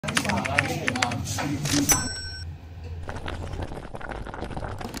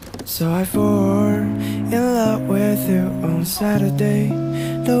So I fall in love with you on Saturday.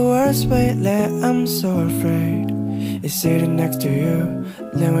 The worst way that I'm so afraid is sitting next to you.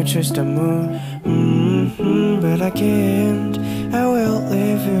 Then we chase the moon. But I can't. I will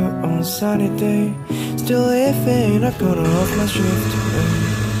leave you on sunny day. Still living a corner of my shift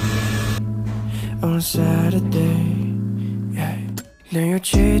on Saturday. Yeah. Now you're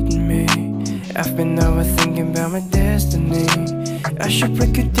cheating me. I've been overthinking about my destiny. I should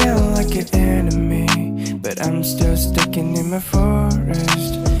break you down like an enemy, but I'm still sticking in my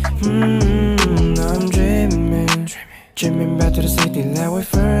forest. I'm dreaming back to the city that we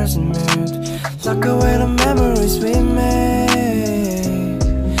first met. Lock away the memories we made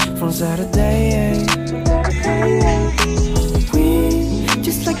from Saturday. We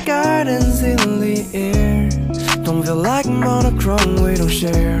just like gardens in the air. Don't feel like monochrome, we don't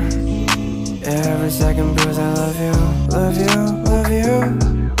share. Every second proves I love you, love you, love you.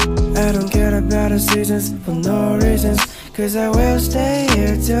 I don't care about the seasons for no reasons, cause I will stay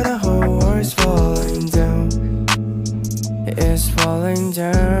here till the whole world is falling down. It's falling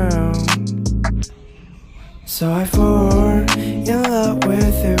down. So I fall in love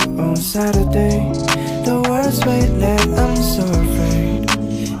with you on Saturday. The worst way that I'm so afraid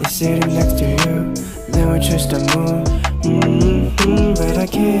is sitting next to you. Then we chase the moon. But I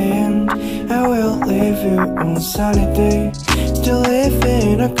can't. I will leave you on a sunny day. Still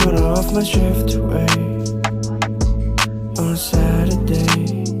living a corner of my shift away on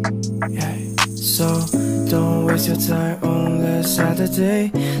Saturday. Yeah. So don't waste your time on that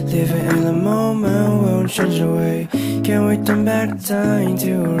Saturday. Living in the moment won't change your way. Can we turn back time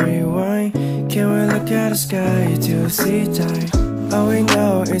to rewind? Can we look at the sky to see time? All we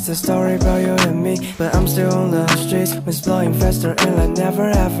know is a story about you and me, but I'm still on the streets. Wind's blowing faster and like never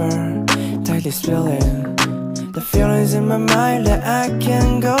ever. Tightly spilling the feelings in my mind that I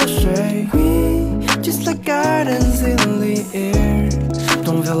can't go straight. We just like gardens in the air.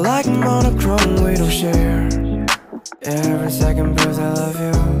 Don't feel like monochrome, we don't share. Every second proves I love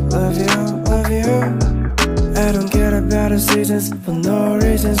you, love you, love you. I don't care about the seasons for no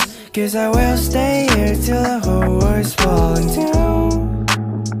reasons, cause I will stay here till the whole world is falling down.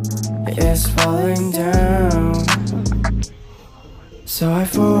 It's falling down. So I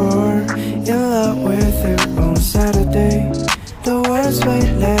fall in love with you on Saturday. The worst way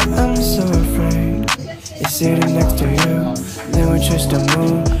that I'm so afraid is sitting next to you. Then we chase the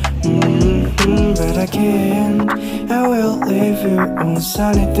moon. But I can't. I will leave you on a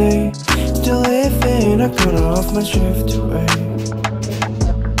sunny day. Still living a corner of my shift away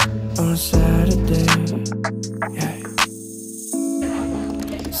on Saturday. Yeah.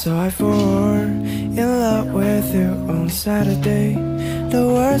 So I fall in love with you on Saturday. The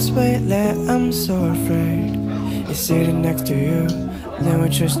worst way that I'm so afraid is sitting next to you. Then we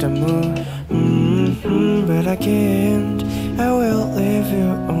chase the moon. But I can't. I will leave you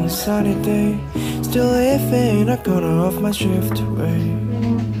on a sunny day. Still living a corner of my shift away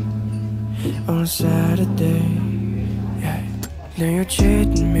on Saturday. Yeah. Now you're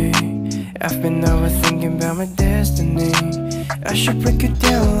cheating me. I've been overthinking about my destiny. I should break you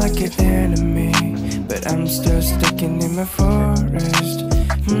down like an enemy, but I'm still sticking in my forest.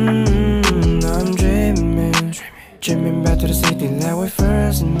 I'm dreaming back to the city that we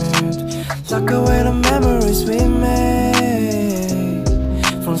first met. Lock away the memories we made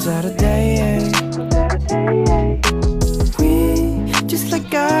from Saturday. We just like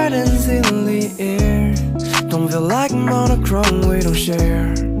gardens in the air. Don't feel like monochrome, we don't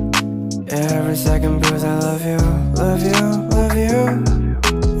share. Every second proves I love you, love you, love you.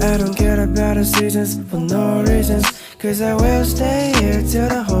 I don't care about the seasons for no reasons, cause I will stay here till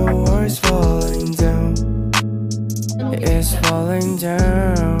the whole world is falling down. It's falling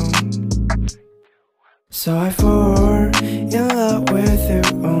down. So I fall in love with you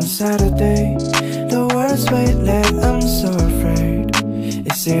on Saturday. The worst way that I'm so afraid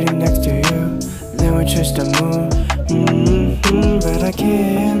is sitting next to you. Then we chase the moon. But I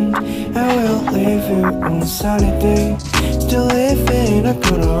can't. I will leave you on a sunny day. Still living a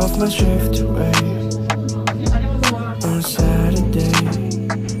corner of my shift away on Saturday.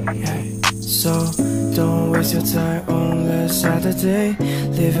 Yeah. So don't waste your time on that Saturday.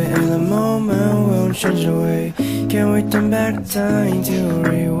 Living in the moment won't change the way. Can we turn back time to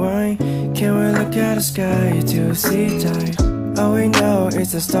rewind? Can we look at the sky to see time? All we know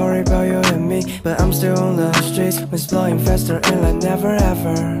is a story about you and me, but I'm still on the streets. Wind's blowing faster and like never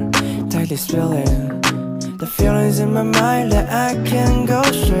ever. Tightly spilling the feelings in my mind that I can't go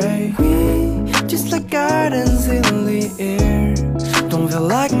straight. We just like gardens in the air. Don't feel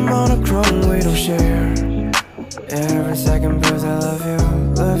like monochrome, we don't share.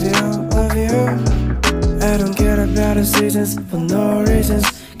 got the seasons for no reasons.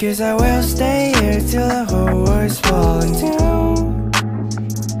 Guess I will stay here till the whole world's falling down.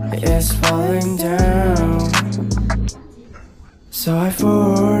 It's falling down. So I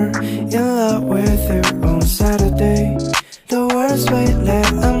fall in love with you on Saturday. The world's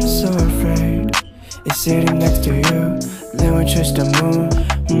weightless, I'm so afraid. It's sitting next to you, then we touch the moon.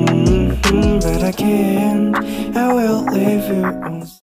 But I can't, I will leave you on